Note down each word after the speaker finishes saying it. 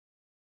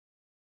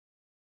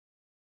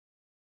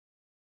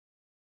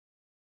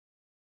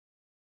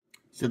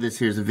So this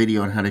here's a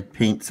video on how to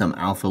paint some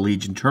Alpha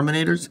Legion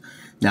Terminators.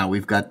 Now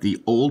we've got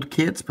the old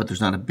kits, but there's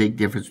not a big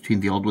difference between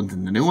the old ones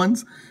and the new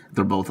ones.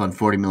 They're both on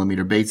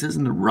 40mm bases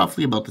and they're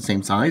roughly about the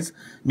same size.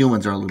 New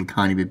ones are a little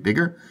tiny bit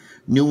bigger.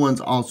 New ones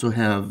also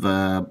have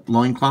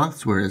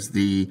loincloths, whereas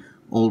the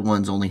old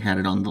ones only had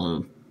it on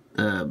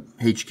the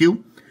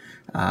HQ.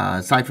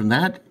 Aside from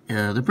that,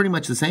 they're pretty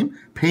much the same.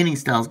 Painting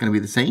style is going to be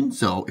the same,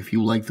 so if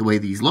you like the way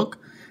these look,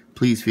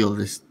 please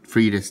feel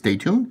free to stay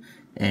tuned,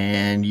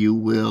 and you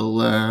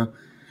will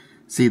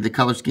see the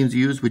color schemes we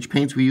used, which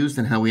paints we used,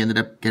 and how we ended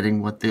up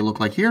getting what they look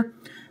like here.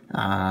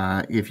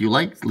 If you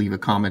like, leave a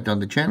comment on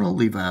the channel,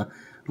 leave a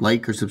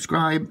like or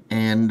subscribe,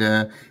 and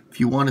if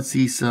you want to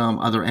see some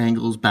other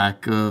angles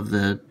back of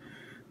the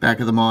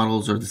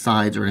models or the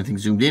sides or anything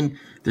zoomed in,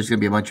 there's going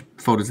to be a bunch of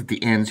photos at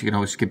the end, so you can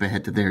always skip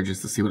ahead to there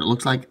just to see what it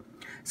looks like.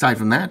 Aside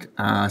from that,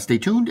 stay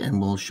tuned and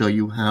we'll show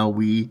you how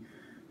we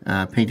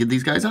painted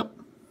these guys up.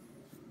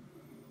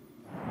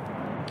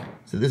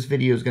 So this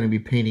video is going to be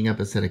painting up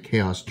a set of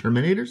Chaos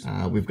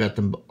Terminators. We've got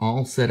them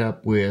all set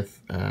up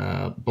with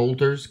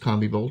bolters,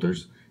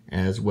 Combi-Bolters,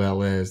 as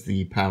well as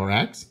the power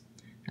axe,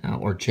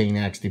 or chain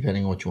axe,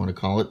 depending on what you want to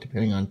call it,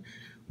 depending on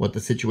what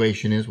the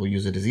situation is. We'll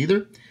use it as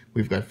either.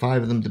 We've got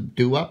 5 of them to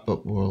do up,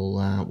 but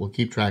we'll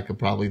keep track of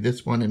probably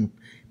this one and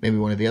maybe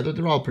one of the other.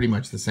 They're all pretty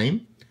much the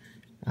same.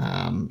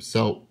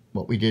 So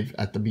what we did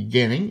at the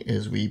beginning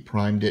is we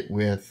primed it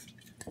with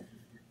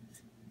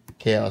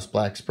Chaos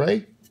Black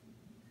Spray.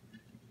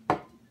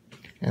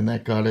 And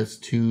that got us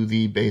to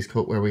the base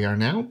coat where we are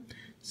now.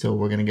 So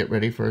we're going to get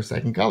ready for our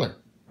second color.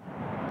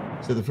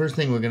 So the first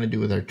thing we're going to do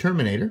with our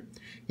Terminator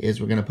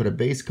is we're going to put a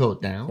base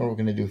coat down. What we're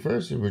going to do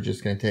first is we're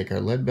just going to take our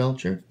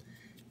Leadbelcher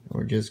and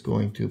we're just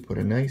going to put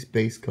a nice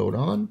base coat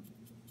on.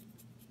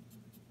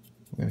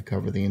 We're going to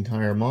cover the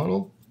entire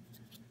model.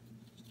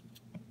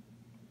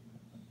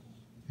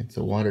 It's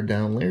a watered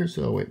down layer,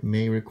 so it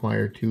may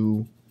require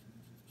 2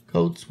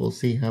 coats. We'll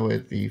see how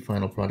the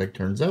final product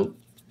turns out.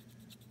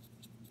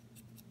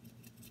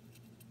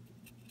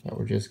 But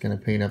we're just going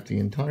to paint up the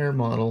entire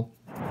model.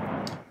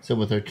 So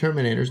with our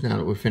Terminators, now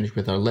that we're finished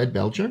with our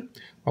Leadbelcher,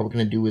 what we're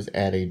going to do is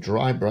add a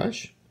dry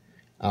brush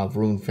of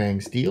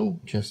Runefang steel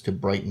just to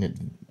brighten it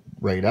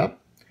right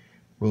up.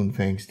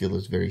 Runefang steel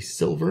is very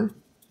silver.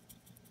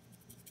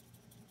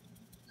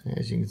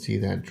 As you can see,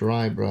 that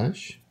dry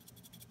brush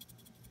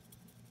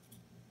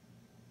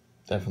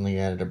definitely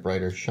added a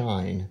brighter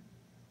shine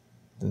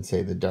than,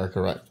 say, the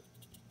darker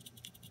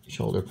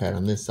shoulder pad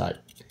on this side.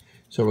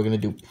 So we're going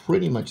to do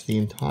pretty much the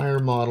entire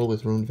model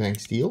with Runefang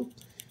steel,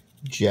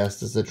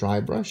 just as a dry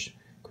brush,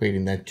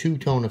 creating that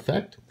 2-tone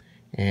effect.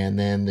 And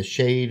then the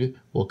shade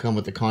will come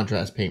with the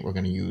contrast paint we're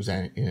going to use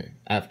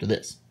after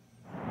this.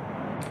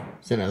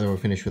 So now that we're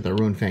finished with our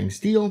Runefang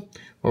steel,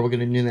 what we're going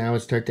to do now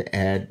is start to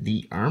add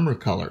the armor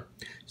color.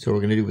 So what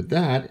we're going to do with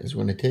that is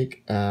we're going to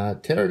take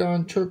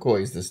Terradon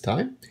Turquoise this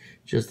time,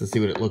 just to see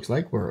what it looks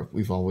like.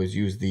 We've always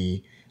used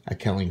the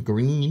Akhelian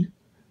Green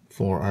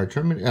for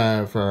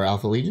our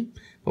Alpha Legion,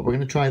 but we're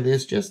going to try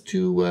this just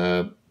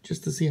to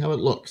see how it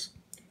looks.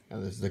 Now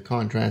this is the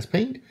contrast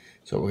paint,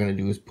 so what we're going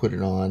to do is put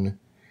it on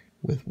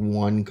with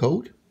 1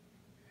 coat,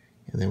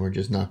 and then we're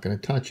just not going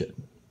to touch it.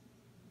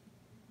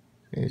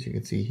 As you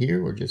can see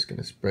here, we're just going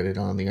to spread it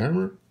on the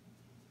armor,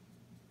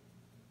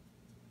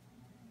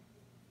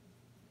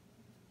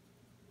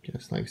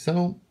 just like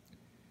so.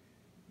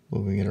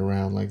 Moving it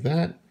around like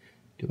that,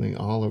 doing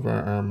all of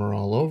our armor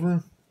all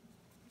over,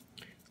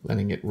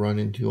 letting it run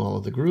into all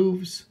of the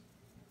grooves,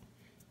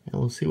 and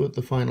we'll see what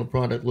the final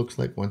product looks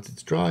like once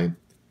it's dry.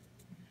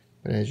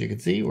 But as you can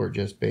see, we're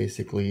just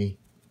basically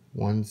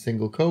 1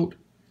 single coat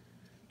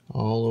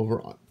all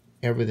over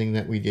everything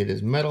that we did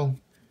as metal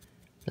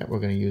that we're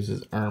going to use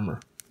as armor.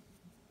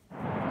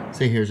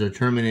 So here's our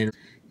Terminator,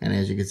 and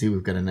as you can see,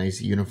 we've got a nice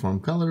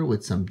uniform color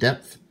with some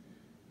depth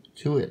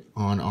to it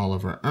on all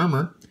of our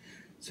armor.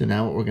 So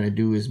now what we're going to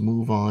do is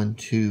move on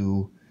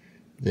to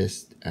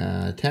this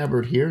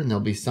tabard here, and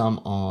there'll be some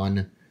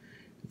on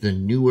the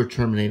newer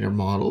Terminator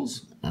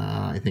models.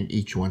 I think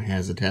each one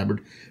has a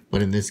tabard,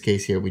 but in this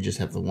case here we just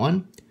have the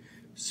one.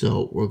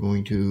 So we're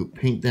going to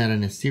paint that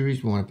in a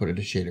series. We want to put it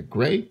a shade of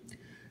gray.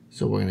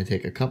 So we're going to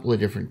take a couple of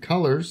different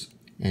colors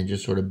and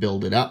just sort of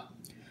build it up.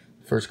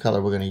 First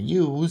color we're going to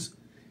use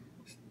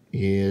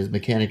is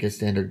Mechanica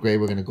Standard Gray.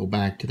 We're going to go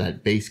back to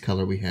that base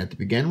color we had to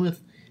begin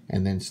with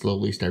and then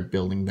slowly start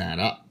building that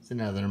up. So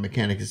now that our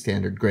Mechanica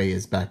Standard Gray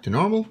is back to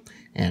normal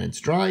and it's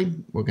dry,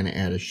 we're going to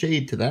add a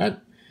shade to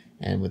that.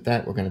 And with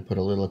that, we're going to put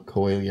a little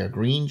Akhelian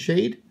Green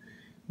shade,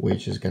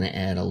 which is going to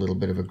add a little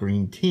bit of a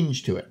green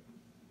tinge to it.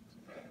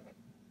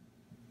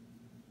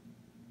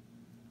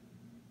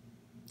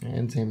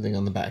 And same thing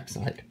on the back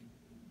side.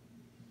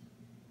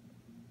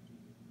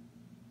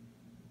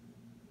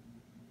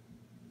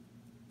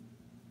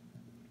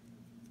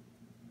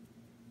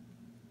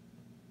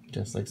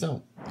 Just like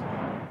so.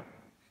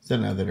 So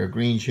now that our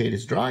green shade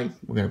is dry,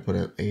 we're going to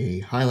put a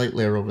highlight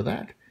layer over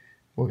that.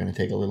 We're going to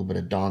take a little bit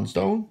of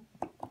Dawnstone,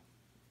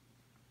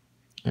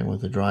 and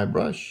with a dry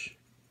brush,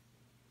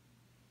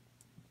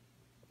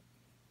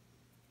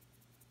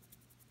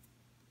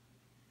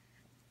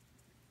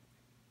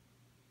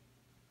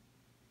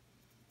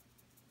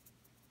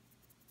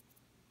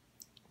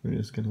 We're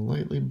just going to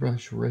lightly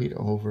brush right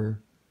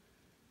over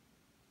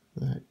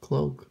that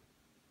cloak.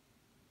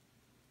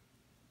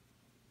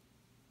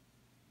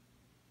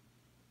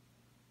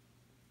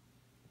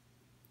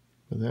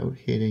 Without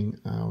hitting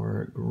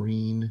our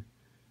green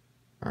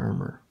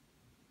armor,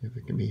 if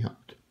it can be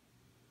helped.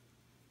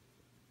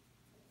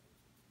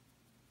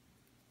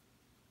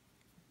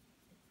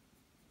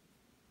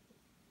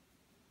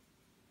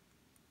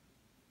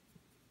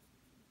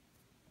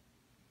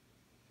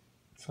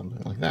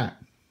 Something like that.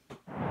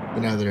 But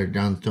now that our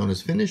downstone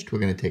is finished, we're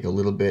going to take a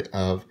little bit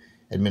of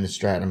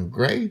Administratum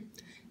Gray,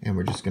 and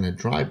we're just going to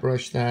dry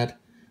brush that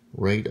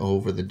right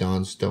over the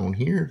downstone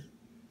here.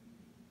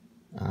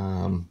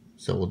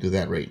 So we'll do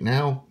that right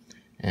now,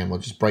 and we'll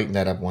just brighten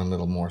that up one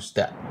little more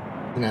step.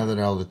 Now that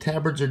all the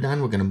tabards are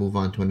done, we're going to move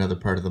on to another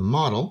part of the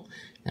model,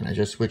 and I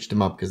just switched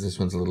them up because this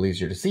one's a little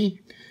easier to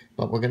see.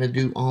 But we're going to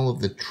do all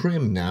of the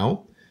trim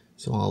now.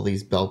 So all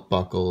these belt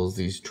buckles,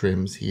 these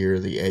trims here,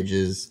 the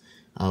edges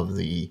of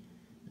the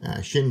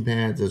shin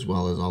pads, as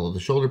well as all of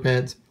the shoulder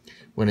pads.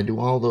 We're going to do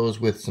all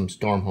those with some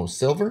Stormhost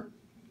Silver.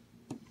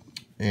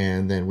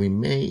 And then we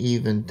may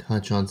even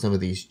touch on some of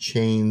these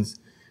chains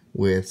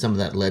with some of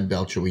that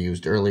Leadbelcher we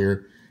used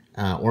earlier.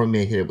 Or we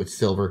may hit it with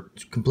silver.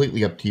 It's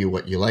completely up to you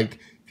what you like.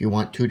 If you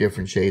want 2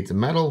 different shades of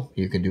metal,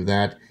 you can do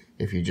that.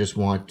 If you just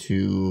want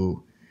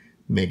to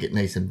make it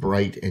nice and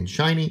bright and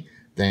shiny,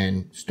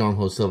 then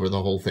Stormhost Silver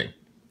the whole thing.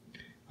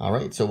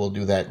 Alright, so we'll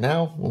do that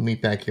now. We'll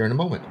meet back here in a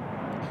moment.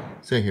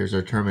 So here's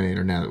our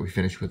Terminator now that we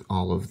finished with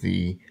all of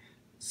the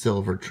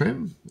silver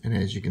trim. And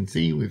as you can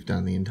see, we've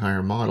done the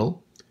entire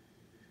model.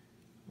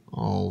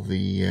 All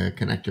the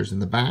connectors in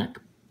the back.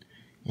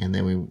 And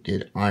then we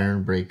did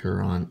iron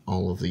breaker on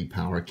all of the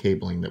power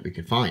cabling that we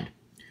could find.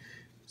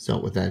 So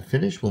with that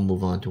finished, we'll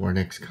move on to our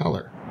next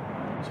color.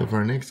 So for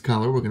our next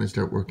color, we're going to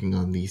start working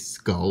on these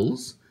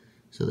skulls.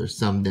 So there's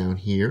some down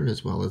here,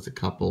 as well as a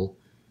couple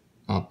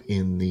up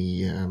in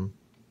the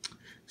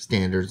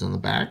standards on the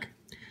back.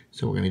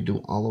 So we're going to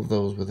do all of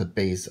those with a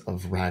base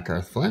of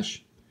Rakarth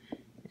flesh.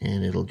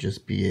 And it'll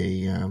just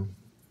be a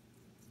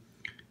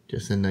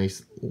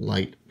nice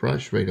light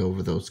brush right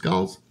over those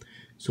skulls.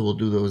 So we'll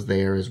do those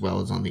there as well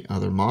as on the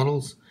other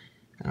models.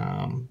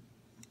 You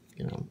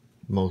know,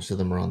 most of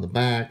them are on the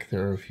back.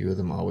 There are a few of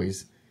them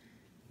always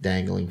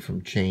dangling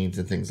from chains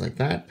and things like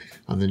that.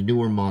 On the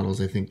newer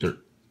models, I think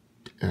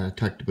they're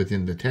tucked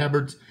within the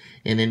tabards.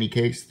 In any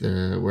case,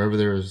 wherever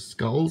there are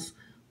skulls,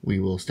 we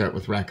will start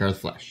with Rakarth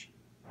flesh.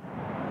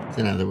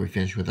 So now that we're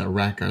finished with our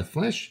Rakarth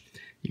flesh,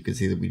 you can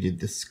see that we did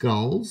the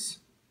skulls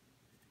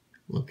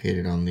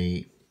located on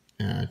the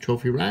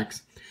trophy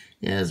racks,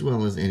 as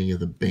well as any of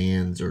the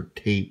bands or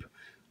tape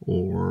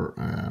or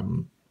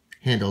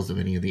handles of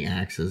any of the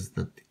axes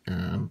that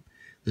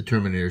the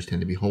Terminators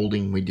tend to be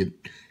holding. We did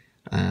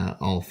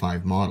all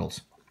 5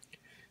 models.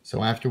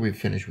 So after we've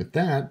finished with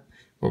that,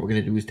 what we're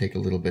going to do is take a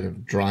little bit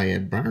of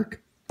Dryad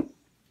bark,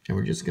 and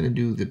we're just going to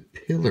do the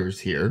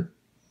pillars here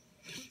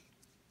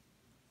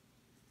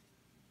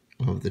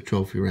of the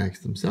trophy racks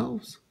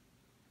themselves.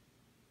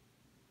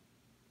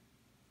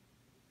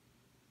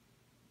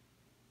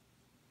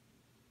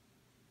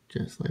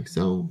 Just like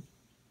so.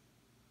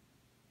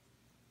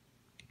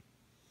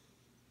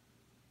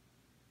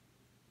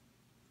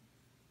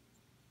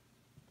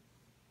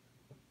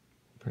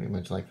 Pretty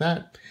much like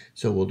that.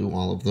 So we'll do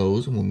all of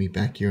those and we'll meet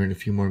back here in a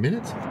few more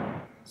minutes.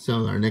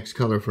 So our next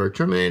color for our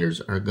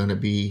Terminators are going to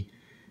be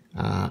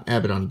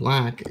Abaddon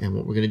Black, and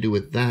what we're going to do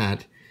with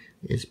that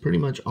is pretty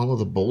much all of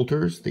the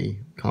bolters, the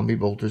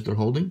Combi-Bolters they're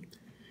holding.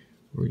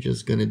 We're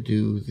just going to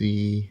do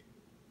the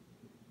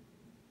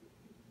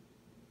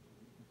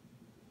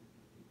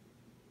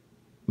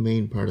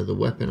main part of the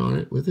weapon on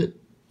it with it.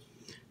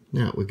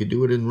 Now we could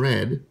do it in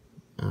red,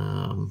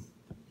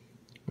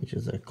 which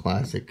is a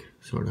classic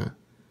sort of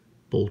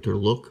bolter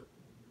look,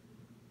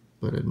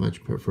 but I'd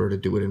much prefer to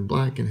do it in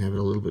black and have it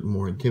a little bit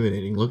more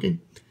intimidating looking,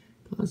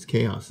 because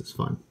chaos is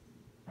fun.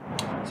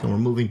 So we're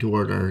moving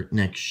toward our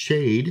next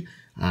shade.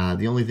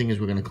 The only thing is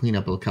we're going to clean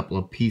up a couple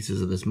of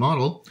pieces of this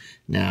model.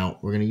 Now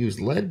we're going to use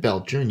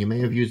Leadbelcher, and you may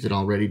have used it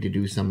already to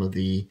do some of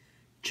the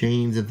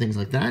chains and things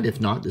like that. If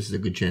not, this is a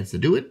good chance to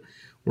do it.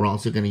 We're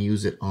also going to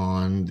use it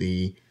on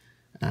the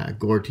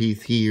gore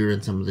teeth here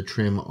and some of the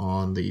trim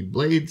on the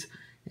blades,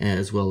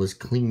 as well as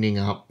cleaning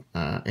up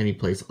any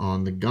place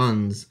on the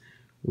guns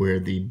where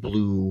the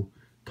blue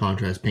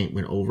contrast paint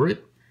went over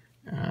it,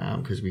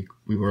 because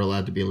we were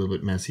allowed to be a little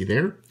bit messy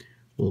there.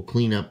 We'll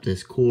clean up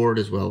this cord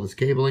as well as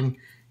cabling,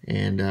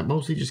 and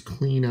mostly just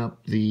clean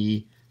up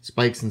the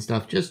spikes and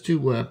stuff just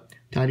to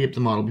tidy up the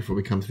model before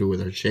we come through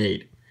with our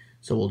shade.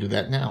 So we'll do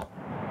that now.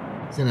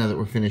 So now that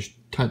we're finished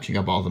touching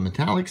up all the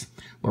metallics,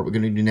 what we're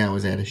going to do now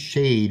is add a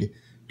shade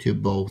to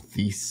both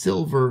the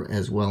silver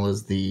as well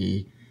as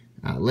the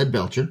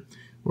Leadbelcher.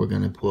 We're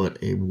going to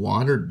put a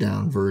watered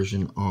down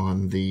version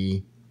on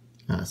the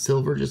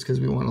silver, just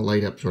because we want to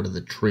light up sort of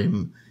the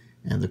trim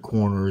and the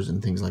corners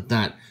and things like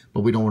that,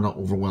 but we don't want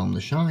to overwhelm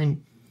the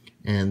shine.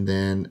 And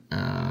then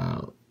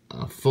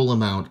a full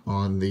amount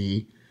on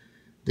the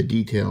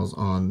details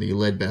on the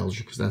Leadbelcher,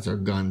 because that's our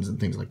guns and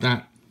things like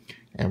that.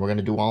 And we're going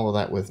to do all of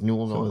that with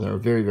Nuln. So with our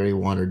very, very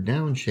watered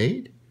down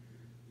shade,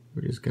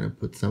 we're just going to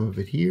put some of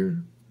it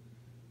here.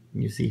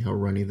 And you see how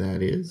runny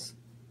that is.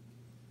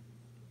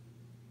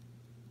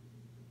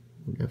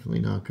 We're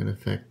definitely not going to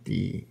affect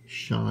the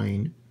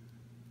shine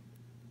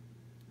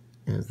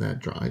as that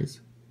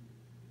dries.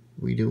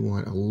 We do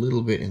want a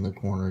little bit in the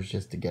corners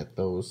just to get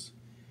those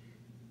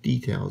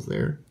details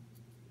there.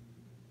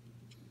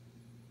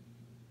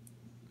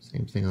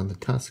 Same thing on the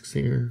tusks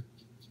here.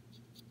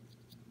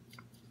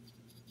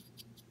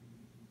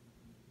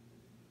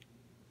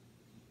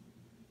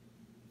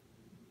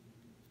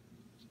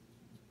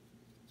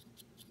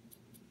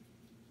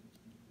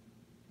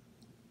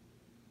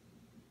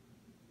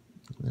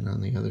 And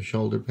on the other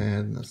shoulder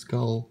pad and the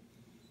skull.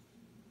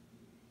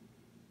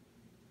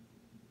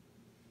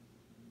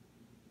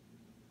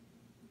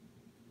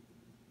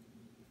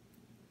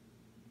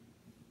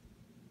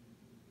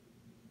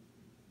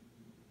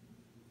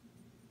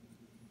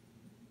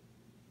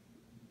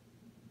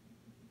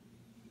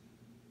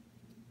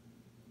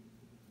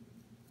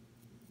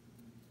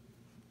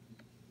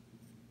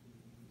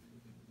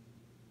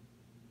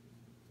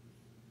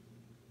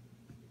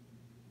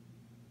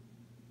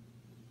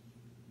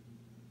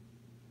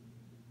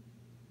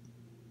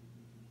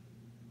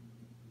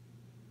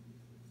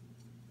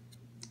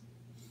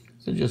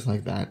 So just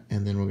like that,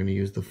 and then we're going to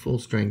use the full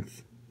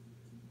strength,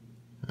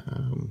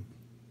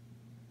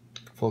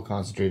 full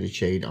concentrated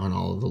shade on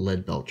all of the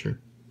Leadbelcher,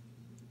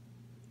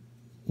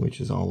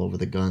 which is all over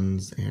the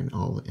guns and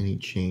any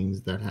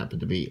chains that happen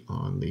to be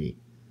on the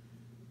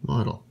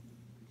model.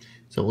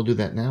 So we'll do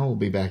that now. We'll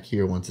be back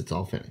here once it's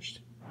all finished.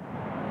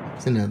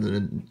 So now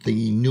that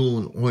the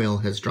Nuln oil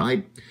has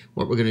dried,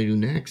 what we're going to do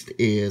next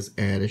is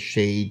add a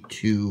shade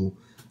to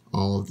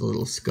all of the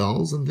little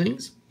skulls and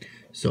things.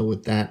 So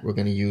with that, we're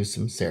going to use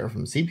some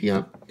Seraphim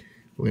Sepia.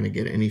 We're going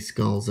to get any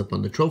skulls up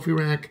on the trophy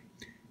rack,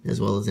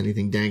 as well as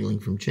anything dangling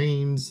from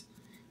chains.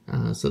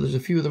 So there's a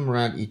few of them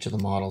around each of the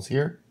models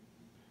here.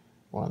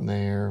 One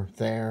there,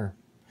 there.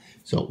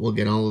 So we'll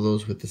get all of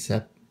those with the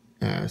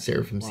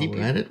Seraphim Sepia. While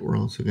we're at it, we're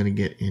also going to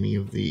get any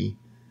of the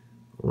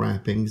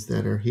wrappings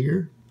that are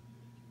here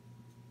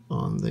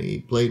on the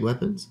blade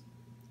weapons.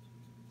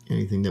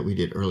 Anything that we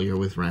did earlier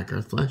with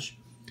Rakarth Flesh,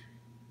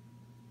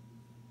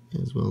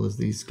 as well as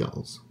these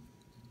skulls.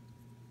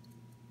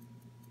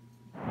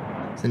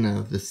 So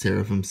now that the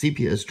Seraphim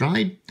Sepia is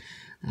dried,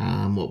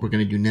 what we're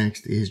going to do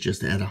next is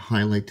just add a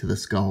highlight to the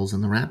skulls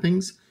and the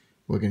wrappings.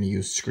 We're going to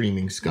use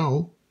Screaming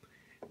Skull,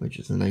 which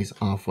is a nice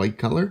off-white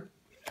color.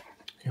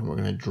 And we're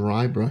going to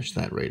dry brush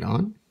that right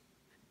on.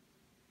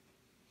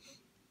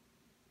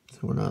 So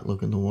we're not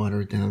looking to water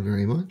it down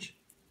very much.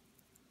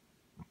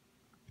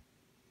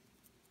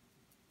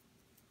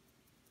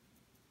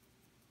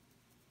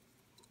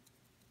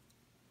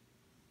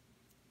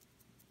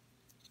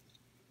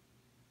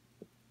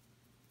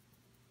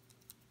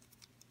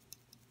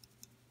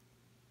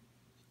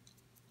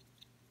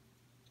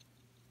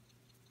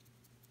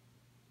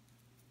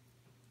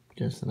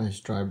 Just a nice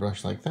dry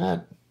brush like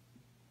that.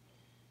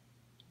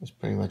 That's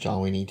pretty much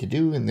all we need to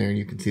do. And there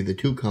you can see the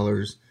two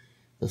colors,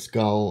 the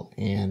skull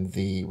and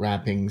the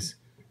wrappings,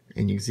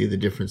 and you can see the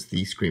difference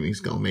the Screaming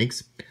Skull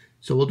makes.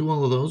 So we'll do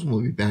all of those and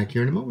we'll be back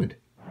here in a moment.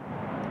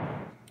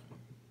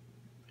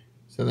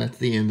 So that's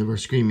the end of our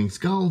Screaming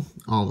Skull.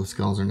 All the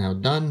skulls are now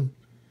done,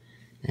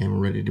 and we're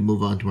ready to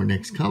move on to our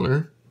next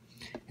color.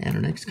 And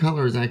our next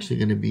color is actually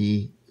going to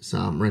be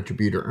some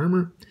Retributor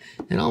Armour,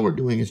 and all we're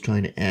doing is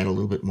trying to add a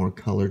little bit more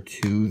color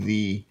to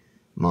the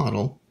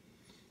model.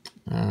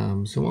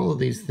 So all of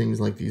these things,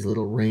 like these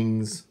little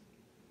rings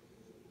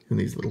and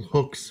these little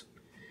hooks,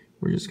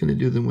 we're just going to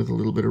do them with a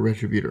little bit of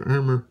Retributor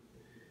Armour,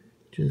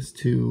 just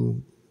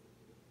to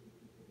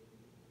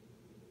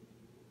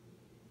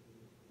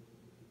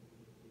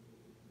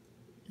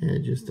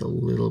add just a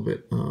little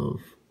bit of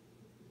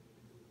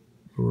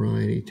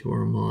variety to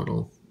our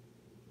model,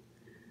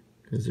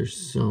 because there's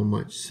so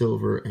much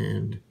silver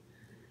and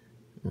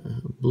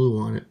blue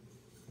on it.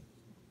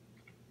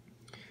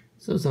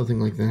 So something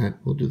like that.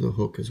 We'll do the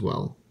hook as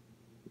well.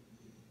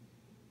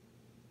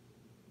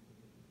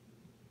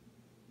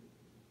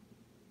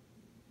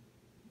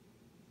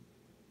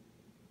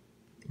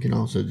 You can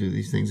also do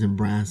these things in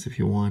brass if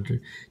you want, or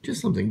just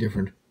something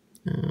different.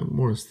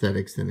 More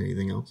aesthetics than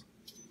anything else.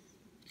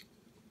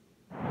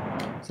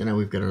 So now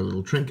we've got our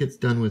little trinkets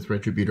done with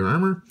Retributor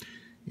Armour.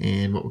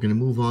 And what we're going to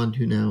move on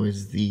to now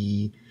is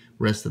the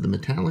rest of the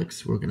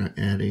metallics. We're going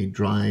to add a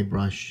dry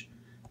brush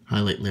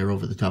highlight layer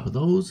over the top of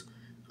those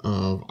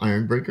of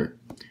Ironbreaker,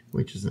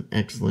 which is an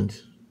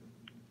excellent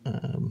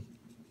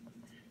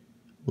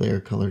layer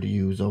color to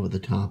use over the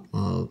top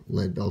of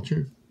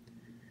Leadbelcher.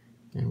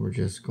 And we're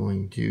just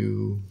going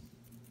to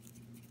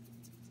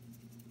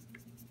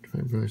try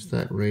and brush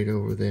that right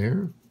over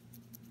there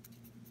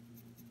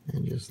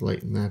and just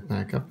lighten that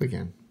back up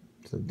again.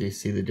 So do you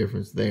see the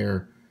difference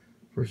there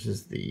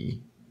versus the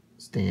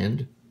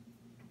stand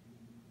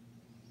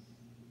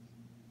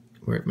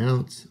where it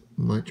mounts?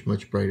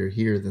 Much brighter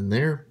here than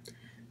there.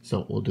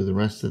 So we'll do the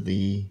rest of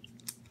the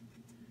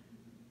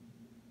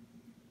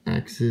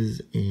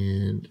axes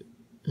and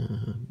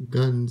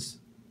guns.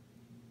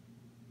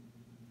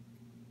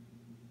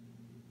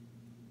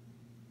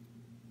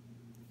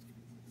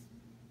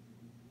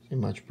 See,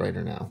 much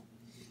brighter now.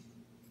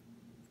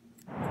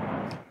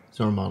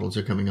 So our models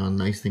are coming on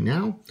nicely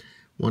now.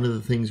 One of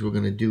the things we're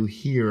going to do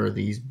here are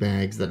these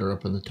bags that are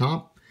up on the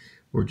top.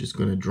 We're just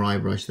going to dry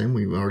brush them.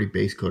 We've already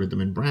base coated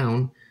them in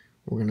brown.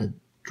 We're going to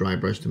dry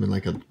brush them in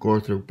like a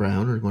Gorthrope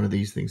brown or one of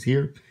these things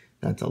here.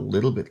 That's a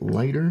little bit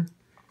lighter,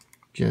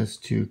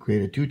 just to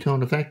create a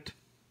two-tone effect.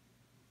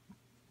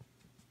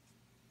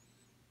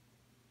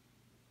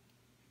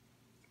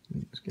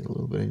 Just get a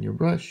little bit in your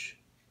brush.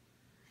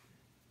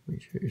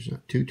 Make sure there's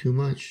not too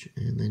much,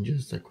 and then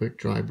just a quick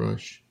dry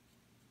brush.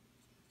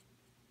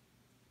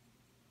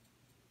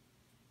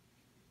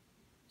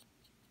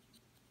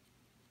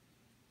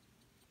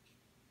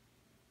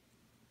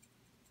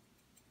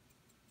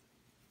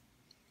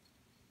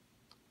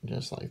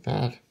 Just like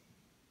that.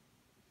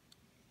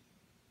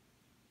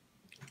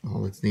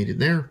 All that's needed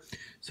there.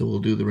 So we'll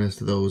do the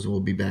rest of those and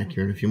we'll be back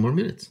here in a few more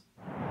minutes.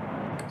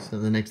 So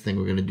the next thing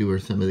we're going to do are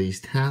some of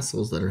these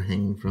tassels that are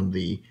hanging from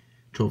the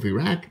trophy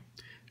rack.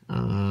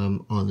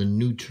 On the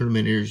new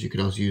Terminators, you could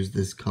also use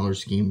this color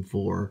scheme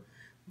for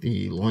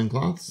the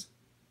loincloths.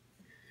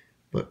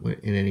 But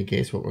in any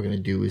case, what we're going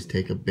to do is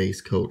take a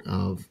base coat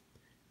of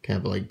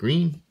Akhelian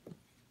Green.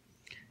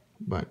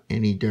 But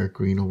any dark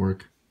green will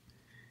work.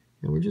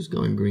 And we're just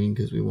going green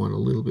because we want a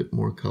little bit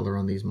more color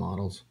on these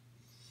models.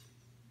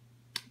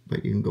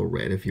 But you can go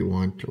red if you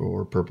want,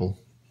 or purple.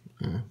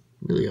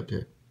 Really up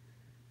to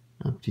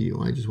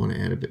you. I just want to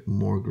add a bit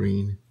more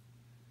green.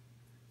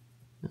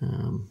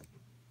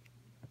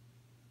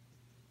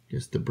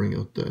 Just to bring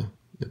out the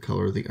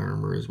color of the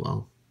armor as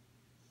well.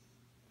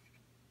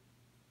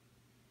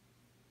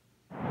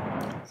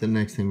 So the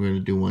next thing we're going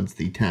to do once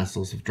the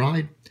tassels have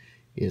dried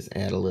is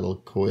add a little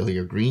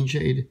coilier green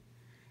shade.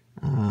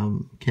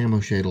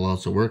 Camo shade will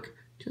also work.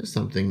 Just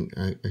something,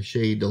 a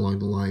shade along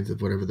the lines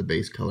of whatever the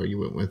base color you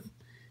went with.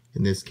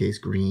 In this case,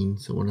 green.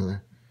 So one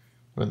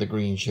of the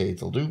green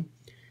shades will do.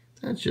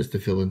 That's just to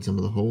fill in some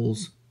of the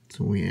holes.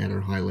 So when we add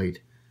our highlight,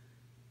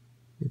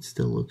 it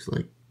still looks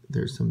like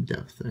there's some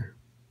depth there.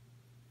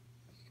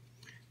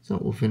 So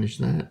we'll finish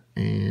that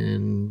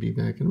and be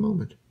back in a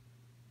moment.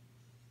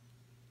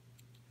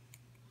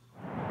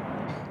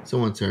 So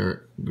once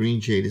our green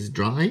shade is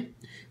dry,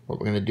 what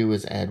we're going to do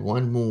is add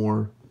one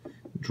more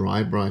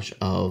dry brush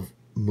of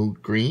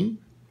moot green.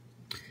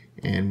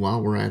 And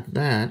while we're at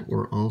that,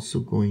 we're also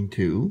going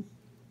to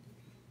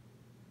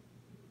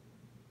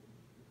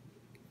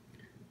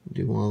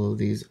do all of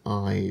these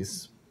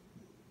eyes.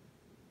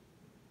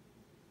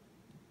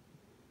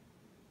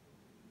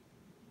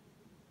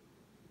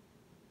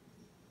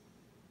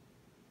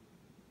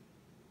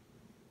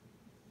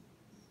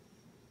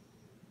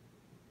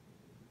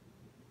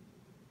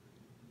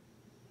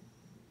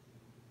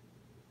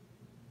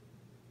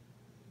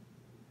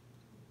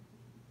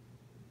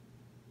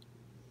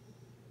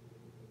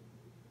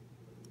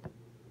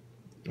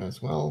 As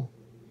well,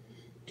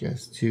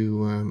 just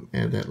to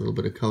add that little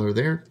bit of color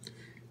there.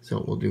 So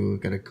what we'll do,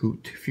 we've got a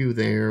few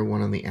there,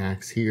 one on the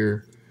axe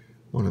here,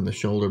 one on the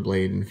shoulder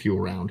blade, and a few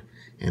around.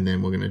 And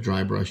then we're going to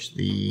dry brush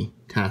the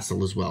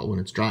tassel as well when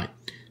it's dry.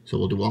 So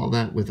we'll do all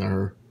that with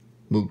our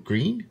moot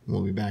green, and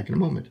we'll be back in a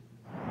moment.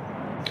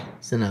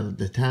 So now that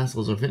the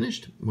tassels are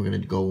finished, we're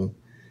going to go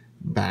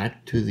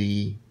back to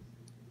the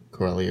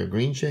Akhelian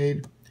Green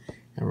shade,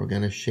 and we're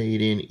going to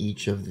shade in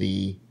each of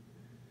the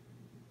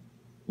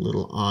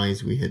little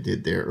eyes we had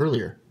did there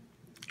earlier.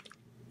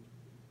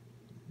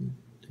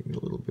 Take a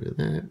little bit of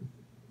that.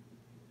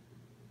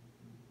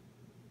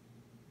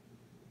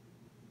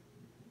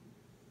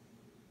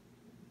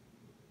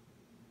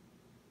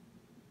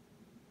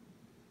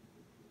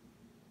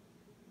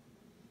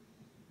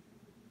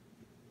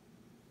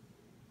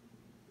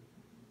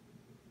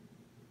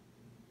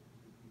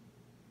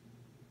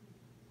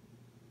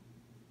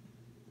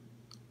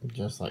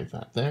 Just like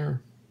that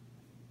there.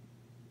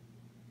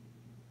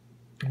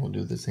 We'll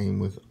do the same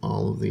with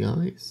all of the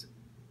eyes.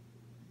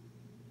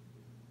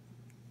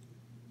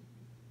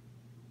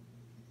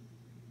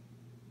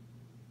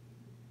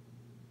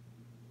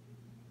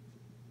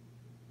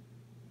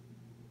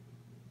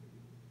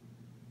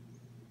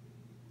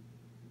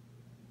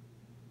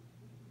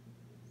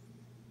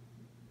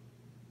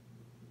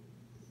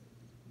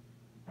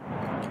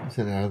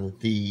 So now that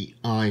the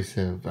eyes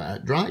have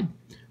dried,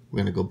 we're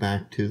going to go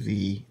back to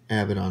the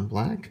Abaddon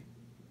Black.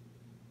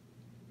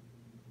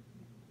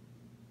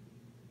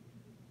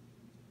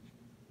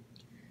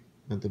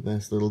 Got the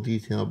best little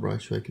detail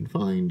brush I can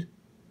find.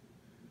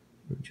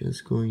 We're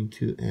just going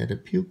to add a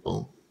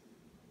pupil.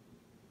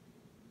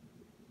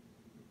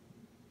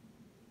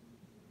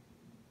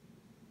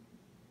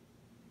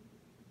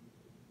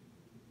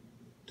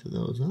 To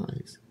those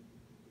eyes.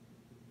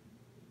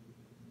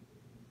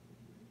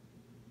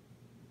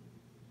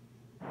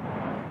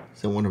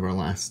 So one of our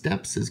last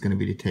steps is going to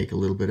be to take a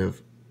little bit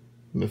of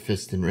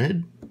Mephiston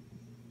red,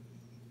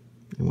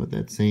 and with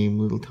that same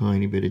little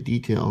tiny bit of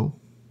detail,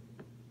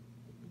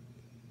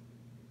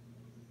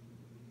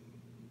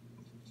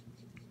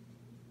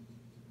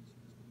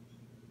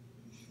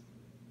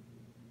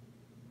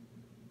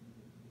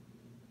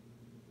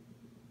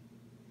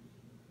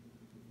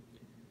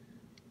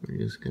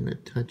 just going to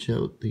touch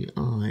out the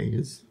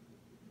eyes.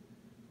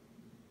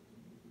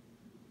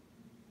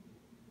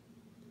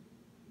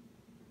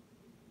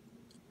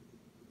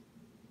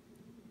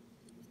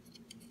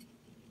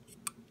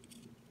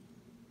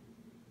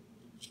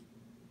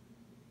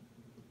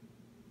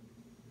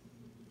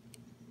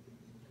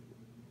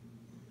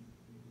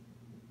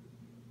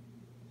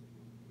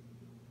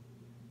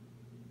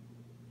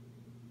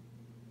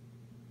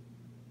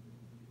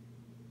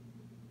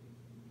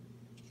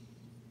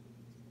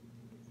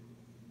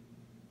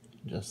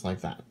 Just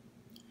like that.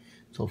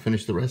 So I'll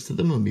finish the rest of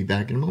them and we'll be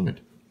back in a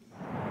moment.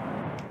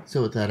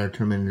 So with that, our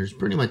Terminator is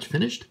pretty much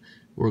finished.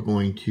 We're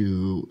going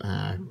to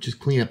just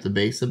clean up the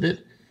base a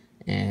bit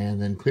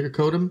and then clear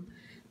coat them.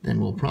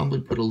 Then we'll probably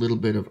put a little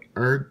bit of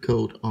Arg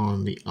coat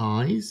on the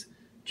eyes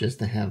just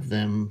to have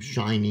them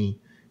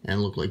shiny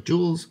and look like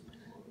jewels.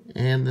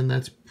 And then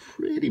that's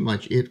pretty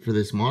much it for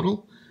this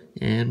model.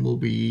 And we'll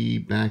be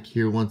back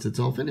here once it's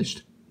all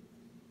finished.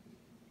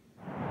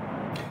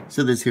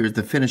 So this here is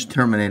the finished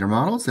Terminator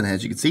models, and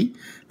as you can see,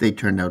 they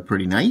turned out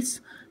pretty nice.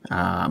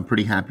 I'm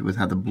pretty happy with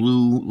how the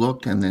blue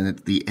looked, and then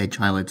the edge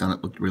highlights on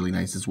it looked really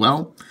nice as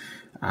well.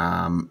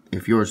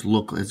 If yours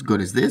look as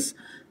good as this,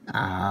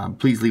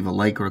 please leave a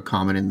like or a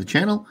comment in the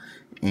channel,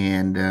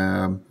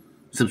 and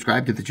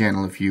subscribe to the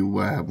channel if you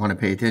want to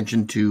pay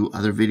attention to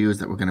other videos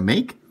that we're going to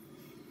make.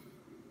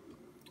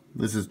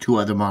 This is 2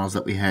 other models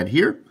that we had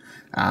here.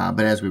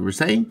 But as we were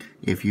saying,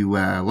 if you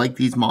like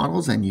these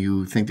models and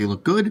you think they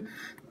look good,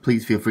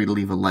 please feel free to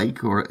leave a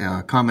like or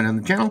a comment on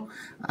the channel.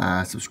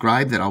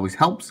 Subscribe, that always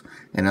helps.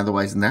 And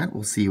otherwise than that,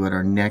 we'll see you at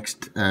our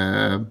next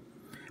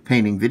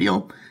painting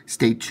video.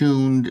 Stay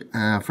tuned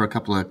for a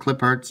couple of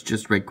clip arts,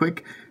 just right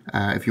quick.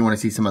 If you want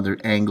to see some other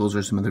angles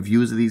or some other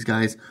views of these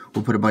guys,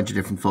 we'll put a bunch of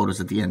different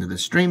photos at the end of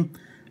this stream.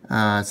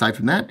 Aside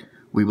from that,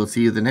 we will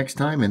see you the next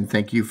time, and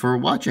thank you for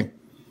watching.